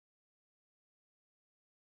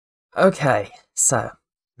Okay, so,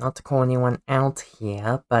 not to call anyone out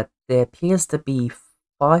here, but there appears to be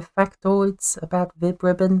 5 factoids about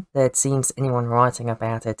Vib-Ribbon that it seems anyone writing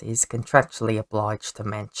about it is contractually obliged to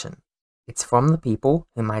mention. It's from the people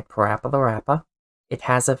who made Parappa the Rapper. It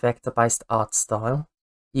has a vector-based art style.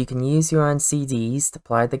 You can use your own CDs to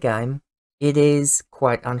play the game. It is,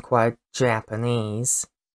 quote-unquote, Japanese.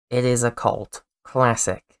 It is a cult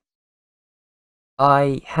classic.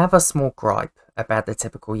 I have a small gripe about the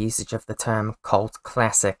typical usage of the term cult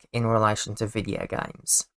classic in relation to video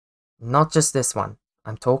games. Not just this one,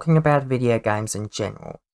 I'm talking about video games in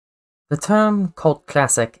general. The term cult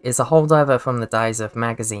classic is a holdover from the days of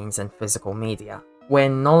magazines and physical media,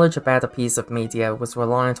 when knowledge about a piece of media was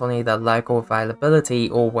reliant on either local availability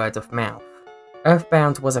or word of mouth.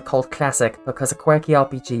 Earthbound was a cult classic because a quirky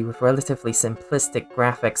RPG with relatively simplistic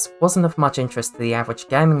graphics wasn't of much interest to the average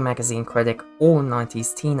gaming magazine critic or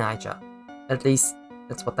 90s teenager. At least,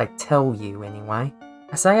 that's what they tell you anyway.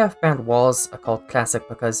 I say Earthbound was a cult classic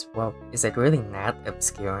because, well, is it really that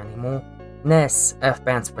obscure anymore? Ness,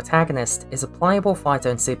 Earthbound's protagonist, is a playable fighter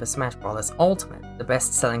in Super Smash Bros. Ultimate, the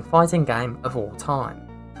best-selling fighting game of all time.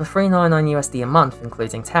 For $3.99 USD a month,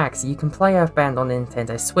 including tax, you can play Earthbound on the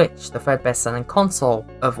Nintendo Switch, the third best-selling console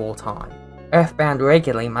of all time. Earthbound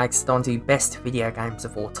regularly makes it onto best video games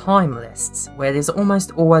of all time lists, where it is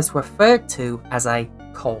almost always referred to as a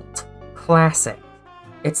cult classic.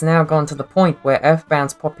 It's now gone to the point where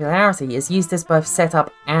Earthbound's popularity is used as both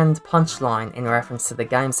setup and punchline in reference to the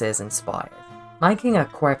games it is inspired. Making a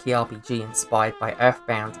quirky RPG inspired by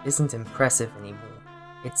Earthbound isn't impressive anymore.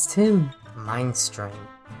 It's too mainstream.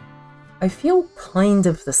 I feel kind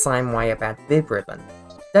of the same way about Vib-Ribbon.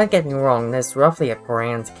 Don't get me wrong, there's roughly a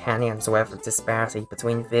Grand Canyon's worth of disparity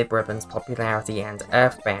between Vib-Ribbon's popularity and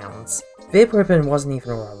Earthbound's. Vib-Ribbon wasn't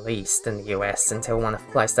even released in the US until one of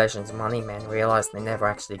PlayStation's money men realised they never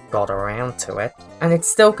actually got around to it, and it's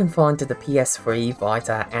still confined to the PS3,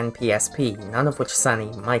 Vita, and PSP, none of which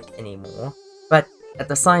Sony make anymore. But at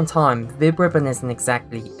the same time, Vib-Ribbon isn't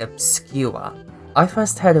exactly obscure. I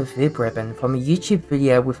first heard of Vib-Ribbon from a YouTube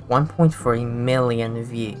video with 1.3 million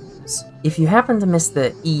views. If you happen to miss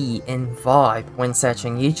the E in vibe when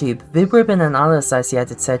searching YouTube, Vib-Ribbon and other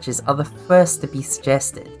associated searches are the first to be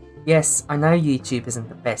suggested. Yes, I know YouTube isn't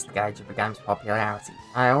the best gauge of a game's popularity.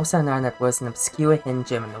 I also know that whereas an obscure hidden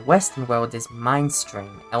gem in the Western world is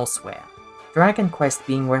mainstream elsewhere. Dragon Quest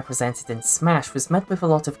being represented in Smash was met with a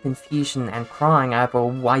lot of confusion and crying over a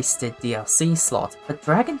wasted DLC slot, but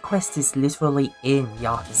Dragon Quest is literally in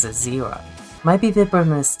Yakuza 0. Maybe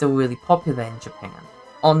Vib-Ribbon is still really popular in Japan.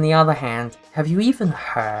 On the other hand, have you even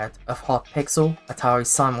heard of Hot Pixel, Atari's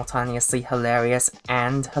simultaneously hilarious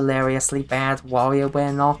and hilariously bad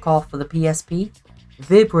WarioWare knockoff for the PSP?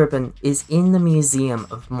 Vib-Ribbon is in the Museum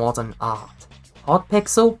of Modern Art. Hot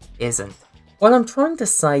Pixel isn't. What I'm trying to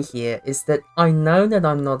say here is that I know that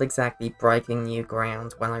I'm not exactly breaking new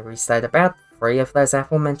ground when I restate about 3 of those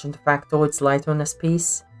aforementioned factoids later in this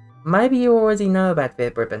piece. Maybe you already know about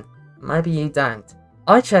Vib-Ribbon, maybe you don't.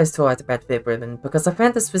 I chose to write about Vib-Ribbon because I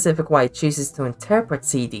found the specific way it chooses to interpret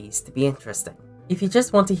CDs to be interesting. If you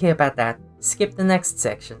just want to hear about that, skip the next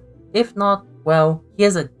section. If not, well,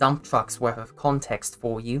 here's a dump truck's worth of context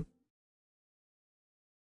for you.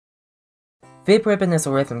 Vib-Ribbon is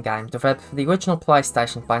a rhythm game developed for the original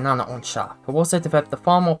PlayStation by Nana Onsha, who also developed the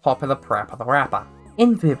far more popular Parappa the Rapper.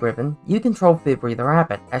 In Vib-Ribbon, you control Vibri the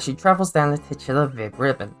rabbit as she travels down the titular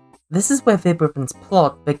Vib-Ribbon. This is where Vib-Ribbon's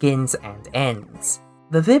plot begins and ends.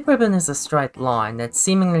 The Vib-Ribbon is a straight line that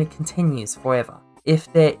seemingly continues forever.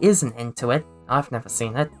 If there is an end to it, I've never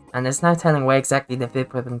seen it, and there's no telling where exactly the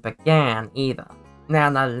Vib-Ribbon began either. Now,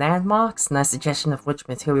 no landmarks, no suggestion of which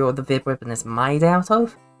material the Vib-Ribbon is made out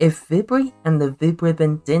of. If Vibri and the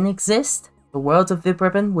Vib-Ribbon didn't exist, the world of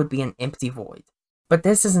Vib-Ribbon would be an empty void. But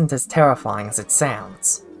this isn't as terrifying as it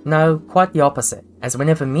sounds. No, quite the opposite, as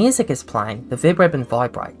whenever music is playing, the Vib-Ribbon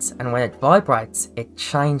vibrates, and when it vibrates, it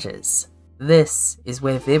changes. This is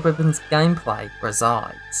where Vib-Ribbon's gameplay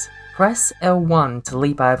resides. Press L1 to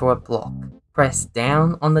leap over a block, press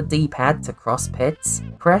down on the D-pad to cross pits,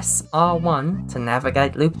 press R1 to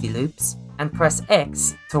navigate loop-de-loops, and press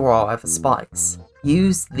X to roll over spikes.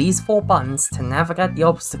 Use these 4 buttons to navigate the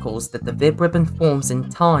obstacles that the Vib-Ribbon forms in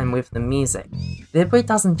time with the music. Vibri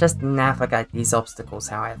doesn't just navigate these obstacles,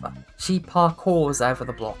 however. She parkours over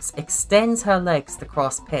the blocks, extends her legs to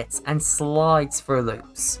cross pits, and slides through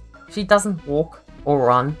loops. She doesn't walk or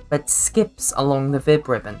run, but skips along the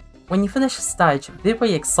Vib-Ribbon. When you finish a stage,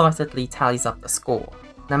 Vibri excitedly tallies up the score.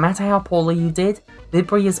 No matter how poorly you did,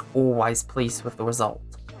 Vibri is always pleased with the result.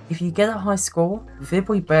 If you get a high score,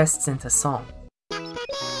 Vibri bursts into song.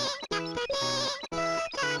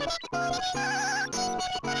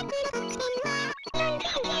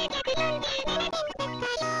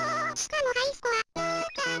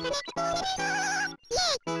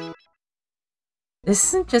 This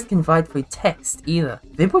isn't just conveyed through text either.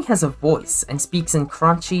 Vib-Ribbon has a voice and speaks in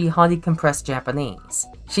crunchy, highly compressed Japanese.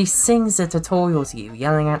 She sings a tutorial to you,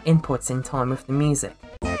 yelling out inputs in time with the music.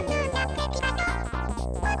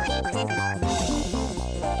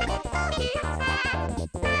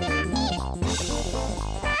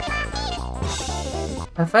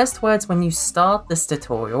 Her first words when you start this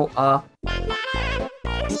tutorial are...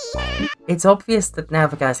 It's obvious that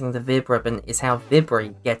navigating the Vib-Ribbon is how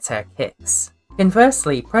Vib-Ri gets her kicks.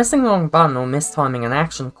 Conversely, pressing the wrong button or mistiming an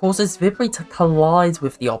action causes Vib-Ri to collide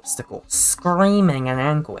with the obstacle, screaming in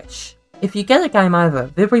anguish. If you get a game over,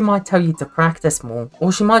 Vib-Ri might tell you to practice more,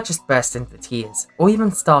 or she might just burst into tears, or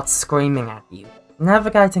even start screaming at you.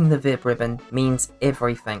 Navigating the Vib-Ribbon means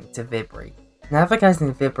everything to Vib-Ri. Navigating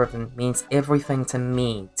the Vib-Ribbon means everything to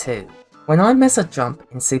me too. When I miss a jump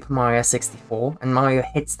in Super Mario 64 and Mario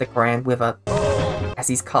hits the ground with a as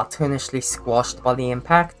he's cartoonishly squashed by the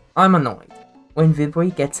impact, I'm annoyed. When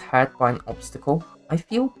Vib-Ri gets hurt by an obstacle, I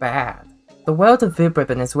feel bad. The world of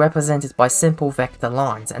Vib-Ribbon is represented by simple vector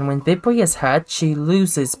lines, and when Vib-Ri is hurt, she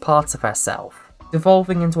loses parts of herself,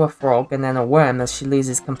 devolving into a frog and then a worm as she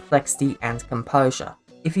loses complexity and composure.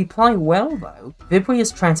 If you play well though, Vib-Ri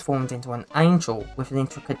is transformed into an angel with an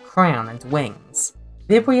intricate crown and wings.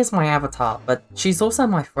 Vib-Ri is my avatar, but she's also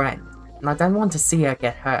my friend, and I don't want to see her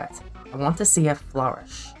get hurt. I want to see her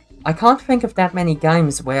flourish. I can't think of that many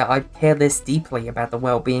games where I care this deeply about the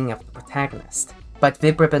well-being of the protagonist, but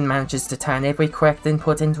Vib-Ribbon manages to turn every correct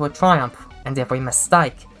input into a triumph, and every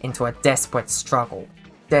mistake into a desperate struggle.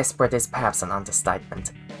 Desperate is perhaps an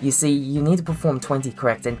understatement. You see, you need to perform 20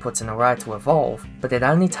 correct inputs in a row to evolve, but it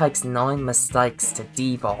only takes 9 mistakes to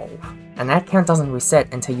devolve, and that count doesn't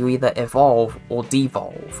reset until you either evolve or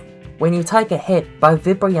devolve. When you take a hit, both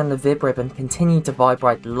Vib-Ri and the Vib-Ribbon continue to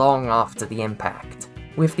vibrate long after the impact,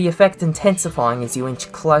 with the effect intensifying as you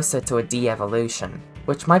inch closer to a de-evolution,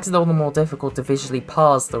 which makes it all the more difficult to visually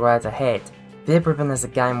parse the road ahead. Vib-Ribbon is a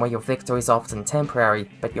game where your victory is often temporary,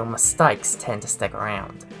 but your mistakes tend to stick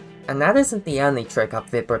around. And that isn't the only trick up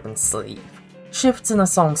Vib-Ribbon's sleeve. Shifts in a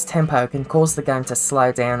song's tempo can cause the game to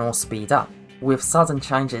slow down or speed up, with sudden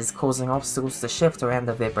changes causing obstacles to shift around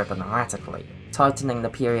the Vib-Ribbon erratically, tightening the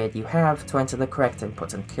period you have to enter the correct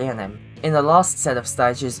input and clear them. In the last set of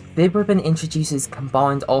stages, Vib-Ribbon introduces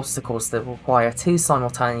combined obstacles that require 2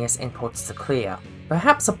 simultaneous inputs to clear.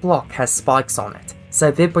 Perhaps a block has spikes on it,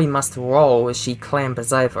 so Vib-Ri must roll as she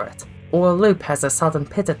clambers over it, or a loop has a sudden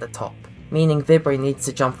pit at the top, meaning Vib-Ri needs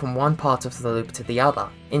to jump from one part of the loop to the other,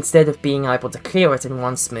 instead of being able to clear it in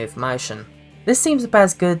one smooth motion. This seems about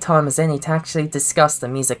as good time as any to actually discuss the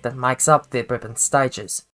music that makes up Vib-Ribbon's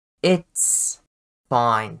stages. It's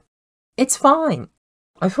fine. It's fine.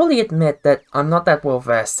 I fully admit that I'm not that well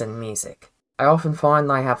versed in music. I often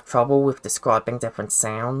find I have trouble with describing different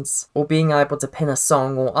sounds, or being able to pin a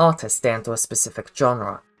song or artist down to a specific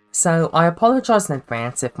genre. So I apologise in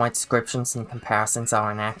advance if my descriptions and comparisons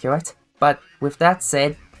are inaccurate, but with that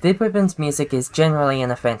said, Vib-Ribbon's music is generally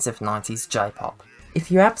an offensive 90s J-pop.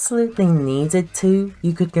 If you absolutely needed to,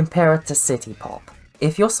 you could compare it to city pop.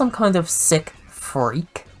 If you're some kind of sick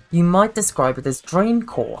freak, you might describe it as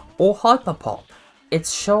dreamcore or hyperpop.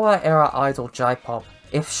 It's Showa-era idol J-pop,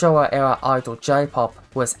 if Showa-era idol J-pop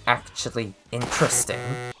was actually interesting.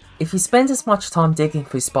 If you spend as much time digging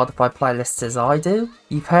through Spotify playlists as I do,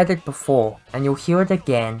 you've heard it before, and you'll hear it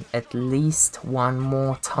again at least one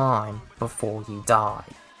more time before you die.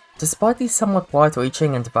 Despite these somewhat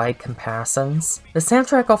wide-reaching and vague comparisons, the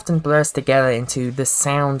soundtrack often blurs together into the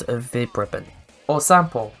sound of Vib-Ribbon, or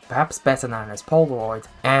Sample, perhaps better known as Polaroid,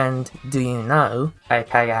 and Do You Know,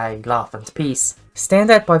 aka Laugh and Peace,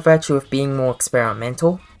 stand out by virtue of being more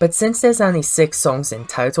experimental, but since there's only 6 songs in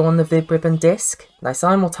total on the Vib-Ribbon disc, they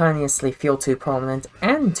simultaneously feel too prominent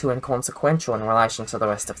and too inconsequential in relation to the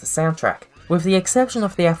rest of the soundtrack. With the exception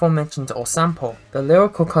of the aforementioned Or Sample, the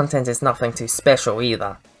lyrical content is nothing too special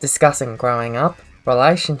either, discussing growing up,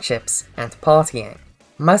 relationships, and partying.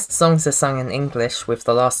 Most songs are sung in English, with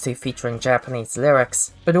the last 2 featuring Japanese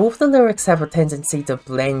lyrics, but all of the lyrics have a tendency to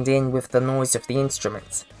blend in with the noise of the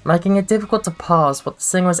instruments, making it difficult to parse what the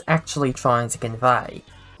singer is actually trying to convey.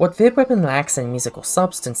 What Vib-Ribbon lacks in musical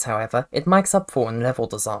substance, however, it makes up for in level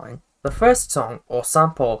design. The first song, Or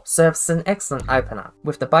Sample, serves as an excellent opener,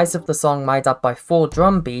 with the bass of the song made up by 4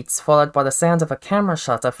 drum beats followed by the sound of a camera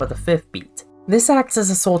shutter for the 5th beat. This acts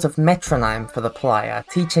as a sort of metronome for the player,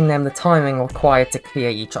 teaching them the timing required to clear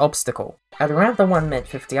each obstacle. At around the 1 minute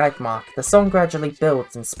 58 mark, the song gradually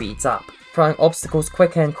builds and speeds up, throwing obstacles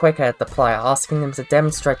quicker and quicker at the player, asking them to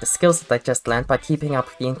demonstrate the skills that they just learned by keeping up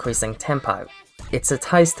with the increasing tempo. It's a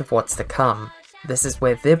taste of what's to come. This is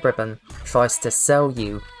where Vib-Ribbon tries to sell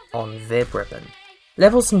you on Vib-Ribbon.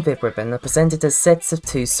 Levels in Vib-Ribbon are presented as sets of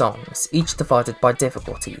 2 songs, each divided by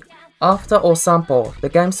difficulty. After or sample, the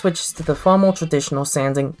game switches to the far more traditional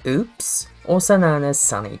sounding Oops, also known as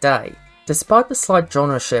Sunny Day. Despite the slight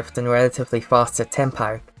genre shift and relatively faster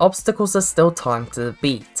tempo, obstacles are still timed to the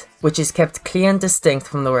beat, which is kept clear and distinct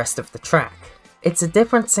from the rest of the track. It's a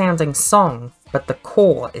different sounding song, but the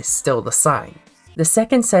core is still the same. The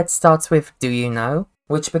second set starts with Do You Know,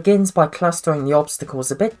 which begins by clustering the obstacles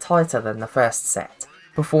a bit tighter than the first set,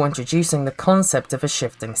 before introducing the concept of a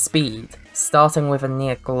shifting speed, starting with a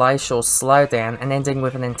near glacial slowdown and ending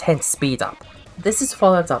with an intense speed up. This is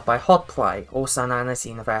followed up by Hot Play, also known as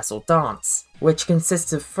Universal Dance, which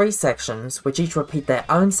consists of 3 sections which each repeat their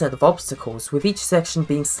own set of obstacles, with each section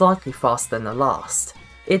being slightly faster than the last.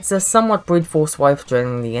 It's a somewhat brute force way of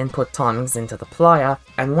drilling the input timings into the player,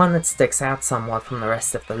 and one that sticks out somewhat from the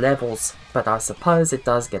rest of the levels, but I suppose it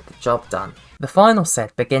does get the job done. The final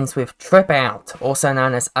set begins with Trip Out, also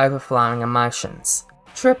known as Overflowing Emotions.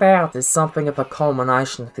 Trip Out is something of a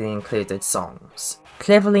culmination of the included songs,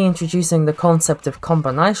 cleverly introducing the concept of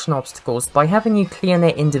combination obstacles by having you clear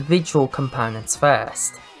their individual components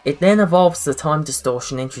first. It then evolves the time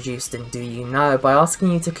distortion introduced in Do You Know by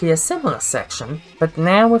asking you to clear a similar section, but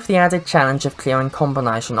now with the added challenge of clearing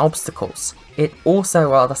combination obstacles. It also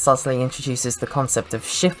rather subtly introduces the concept of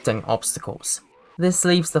shifting obstacles. This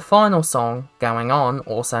leaves the final song, Going On,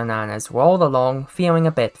 also known as Roll Along, feeling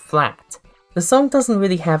a bit flat. The song doesn't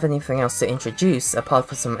really have anything else to introduce apart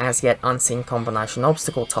from some as yet unseen combination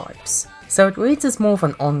obstacle types, so it reads as more of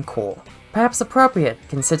an encore. Perhaps appropriate,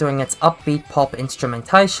 considering its upbeat pop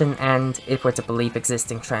instrumentation and, if we're to believe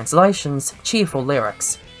existing translations, cheerful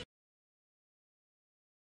lyrics.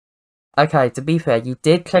 Okay, to be fair, you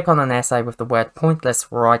did click on an essay with the word pointless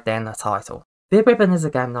right there in the title. Vib-Ribbon is a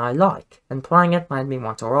game that I like, and playing it made me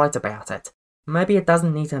want to write about it. Maybe it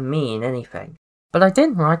doesn't need to mean anything. But I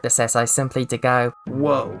didn't write this essay simply to go,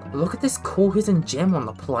 whoa, look at this cool hidden gem on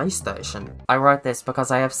the PlayStation. I wrote this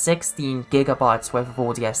because I have 16 gigabytes worth of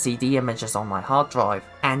audio CD images on my hard drive,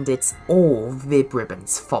 and it's all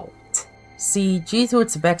Vib-Ribbon's fault. See, due to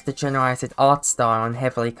its vector-generated art style and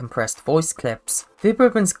heavily compressed voice clips,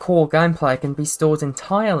 Vib-Ribbon's core gameplay can be stored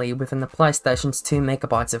entirely within the PlayStation's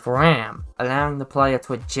 2MB of RAM, allowing the player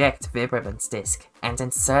to eject Vib-Ribbon's disc and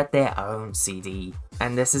insert their own CD.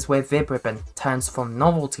 And this is where Vib-Ribbon turns from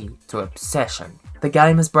novelty to obsession. The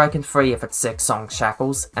game has broken free of its 6-song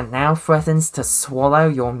shackles, and now threatens to swallow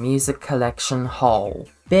your music collection whole,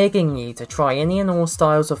 begging you to try any and all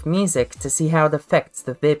styles of music to see how it affects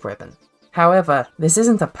the Vib-Ribbon. However, this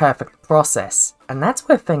isn't a perfect process, and that's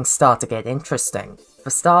where things start to get interesting. For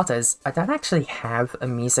starters, I don't actually have a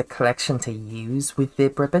music collection to use with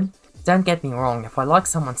Vib-Ribbon. Don't get me wrong, if I like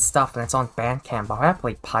someone's stuff and it's on Bandcamp, I'll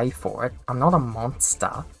happily pay for it. I'm not a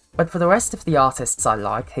monster. But for the rest of the artists I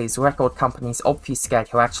like, whose record companies obfuscate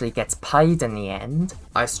who actually gets paid in the end,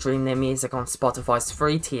 I stream their music on Spotify's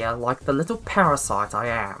free tier like the little parasite I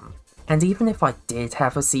am. And even if I did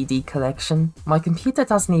have a CD collection, my computer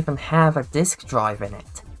doesn't even have a disk drive in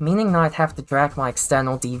it, meaning I'd have to drag my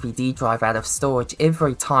external DVD drive out of storage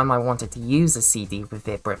every time I wanted to use a CD with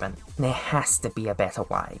Vib-Ribbon. There has to be a better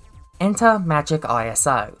way. Enter Magic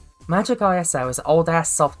ISO. Magic ISO is old-ass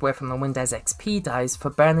software from the Windows XP days for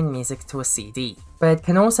burning music to a CD, but it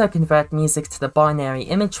can also convert music to the binary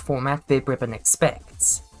image format Vib-Ribbon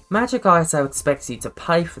expects. Magic ISO expects you to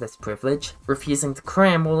pay for this privilege, refusing to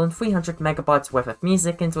cram more than 300 megabytes worth of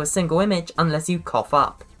music into a single image unless you cough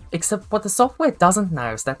up. Except what the software doesn't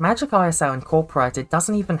know is that Magic ISO Incorporated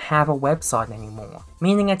doesn't even have a website anymore,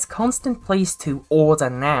 meaning its constant pleas to order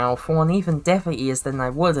now fall on even deafer ears than they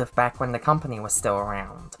would have back when the company was still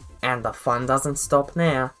around. And the fun doesn't stop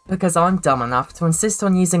now, because I'm dumb enough to insist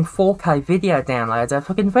on using 4K video downloader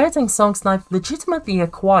for converting songs I've legitimately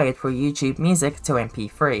acquired for YouTube Music to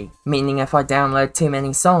MP3, meaning if I download too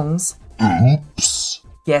many songs, oops,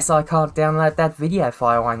 guess I can't download that video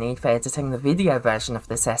file I need for editing the video version of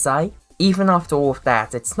this essay. Even after all of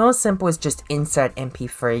that, it's not as simple as just insert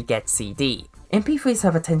MP3 get CD. MP3s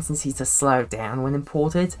have a tendency to slow down when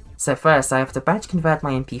imported, so first I have to batch convert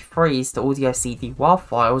my MP3s to audio CD WAV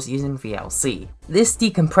files using VLC. This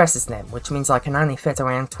decompresses them, which means I can only fit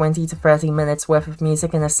around 20 to 30 minutes worth of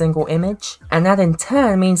music in a single image, and that in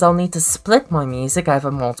turn means I'll need to split my music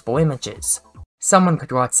over multiple images. Someone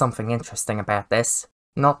could write something interesting about this.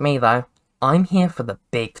 Not me though. I'm here for the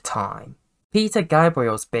big time. Peter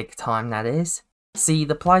Gabriel's big time, that is. See,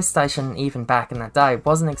 the PlayStation, even back in the day,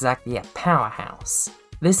 wasn't exactly a powerhouse.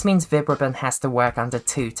 This means Vib-Ribbon has to work under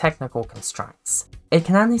two technical constraints. It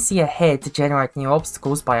can only see ahead to generate new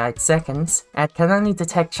obstacles by 8 seconds, and can only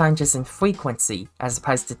detect changes in frequency as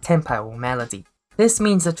opposed to tempo or melody. This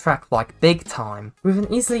means a track like Big Time, with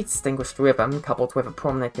an easily distinguished rhythm coupled with a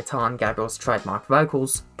prominent guitar and Gabriel's trademark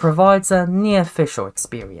vocals, provides a near-official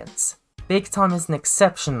experience. Big Time is an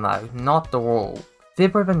exception though, not the rule.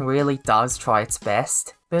 Vib-Ribbon really does try its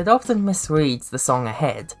best, but it often misreads the song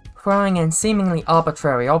ahead, throwing in seemingly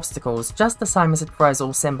arbitrary obstacles just the same as it throws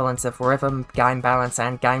all semblance of rhythm, game balance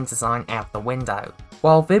and game design out the window.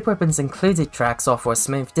 While Vib-Ribbon's included tracks offer a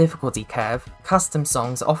smooth difficulty curve, custom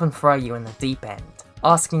songs often throw you in the deep end,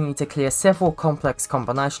 asking you to clear several complex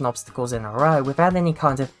combination obstacles in a row without any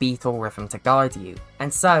kind of beat or rhythm to guide you,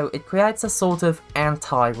 and so it creates a sort of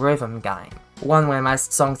anti-rhythm game, one where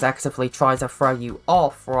most songs actively try to throw you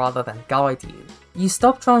off rather than guide you. You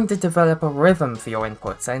stop trying to develop a rhythm for your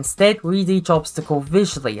inputs and instead read each obstacle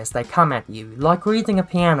visually as they come at you, like reading a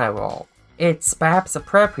piano roll. It's perhaps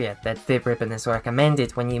appropriate that Vib-Ribbon is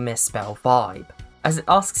recommended when you misspell vibe, as it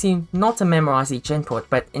asks you not to memorize each input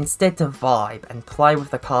but instead to vibe and play with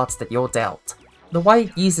the cards that you're dealt. The way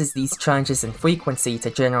it uses these changes in frequency to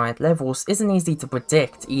generate levels isn't easy to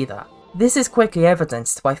predict either. This is quickly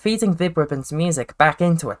evidenced by feeding Vib-Ribbon's music back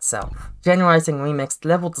into itself, generating remixed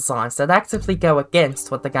level designs that actively go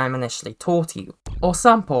against what the game initially taught you. Or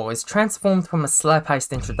Sample is transformed from a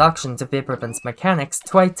slow-paced introduction to Vib-Ribbon's mechanics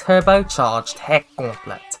to a turbocharged heck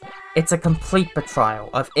gauntlet. It's a complete betrayal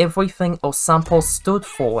of everything Sample stood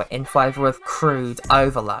for in favour of crude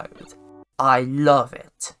overload. I love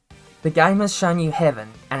it. The game has shown you heaven,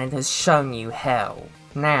 and it has shown you hell.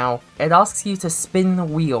 Now, it asks you to spin the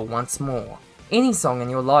wheel once more. Any song in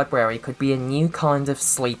your library could be a new kind of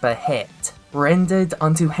sleeper hit, rendered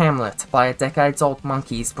unto Hamlet by a decades-old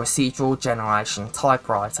monkey's procedural generation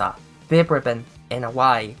typewriter. Vib-Ribbon, in a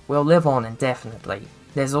way, will live on indefinitely.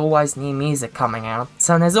 There's always new music coming out,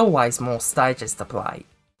 so there's always more stages to play.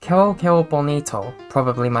 Quiero Quiero Bonito,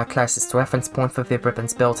 probably my closest reference point for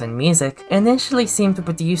Vib-Ribbon's built-in music, initially seemed to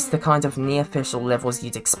produce the kind of near-official levels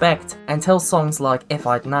you'd expect, until songs like If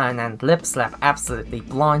I'd Known and Lip Slap absolutely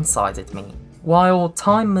blindsided me. While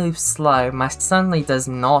Time Moves Slow most certainly does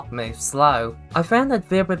not move slow, I found that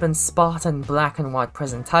Vib-Ribbon's Spartan black and white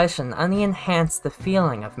presentation only enhanced the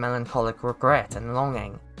feeling of melancholic regret and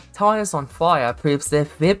longing. Tires on Fire proves that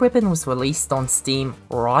if Vib-Ribbon was released on Steam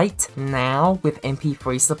right now with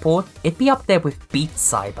MP3 support, it'd be up there with Beat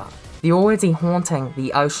Saber. The already haunting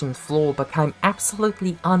The Ocean Floor became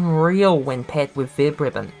absolutely unreal when paired with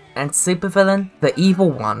Vib-Ribbon, and Supervillain, The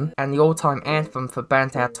Evil One, and the all-time anthem for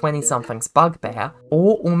burnt-out 20-something's Bugbear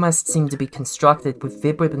all almost seem to be constructed with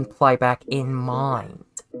Vib-Ribbon playback in mind.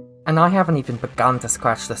 And I haven't even begun to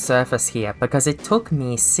scratch the surface here, because it took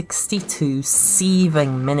me 62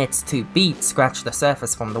 seething minutes to beat Scratch the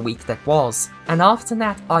Surface from the week that was, and after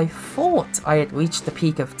that I thought I had reached the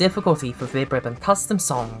peak of difficulty for Vib-Ribbon custom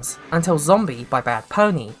songs, until Zombie by Bad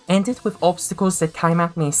Pony ended with obstacles that came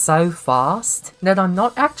at me so fast that I'm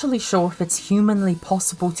not actually sure if it's humanly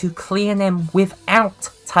possible to clear them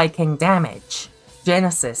without taking damage.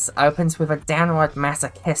 Genesis opens with a downright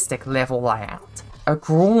masochistic level layout. A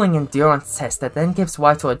grueling endurance test that then gives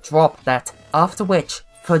way to a drop that, after which,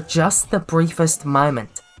 for just the briefest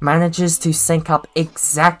moment, manages to sync up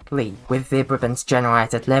exactly with Vib-Ribbon's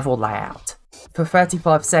generated level layout. For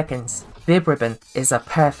 35 seconds, Vib-Ribbon is a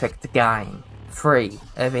perfect game, free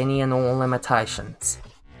of any and all limitations.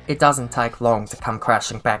 It doesn't take long to come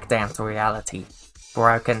crashing back down to reality.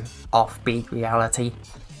 Broken, offbeat reality.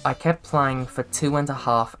 I kept playing for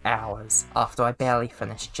 2.5 hours after I barely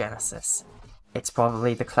finished Genesis. It's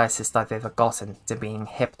probably the closest I've ever gotten to being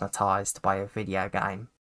hypnotized by a video game.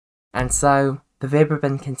 And so, the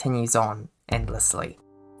Vib-Ribbon continues on, endlessly.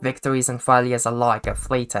 Victories and failures alike are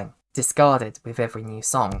fleeting, discarded with every new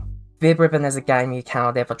song. Vib-Ribbon is a game you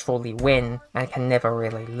cannot ever truly win, and can never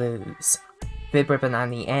really lose. Vib-Ribbon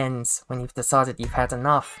only ends when you've decided you've had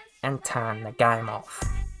enough, and turn the game off.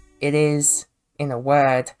 It is, in a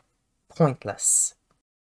word, pointless.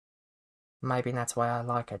 Maybe that's why I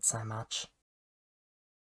like it so much.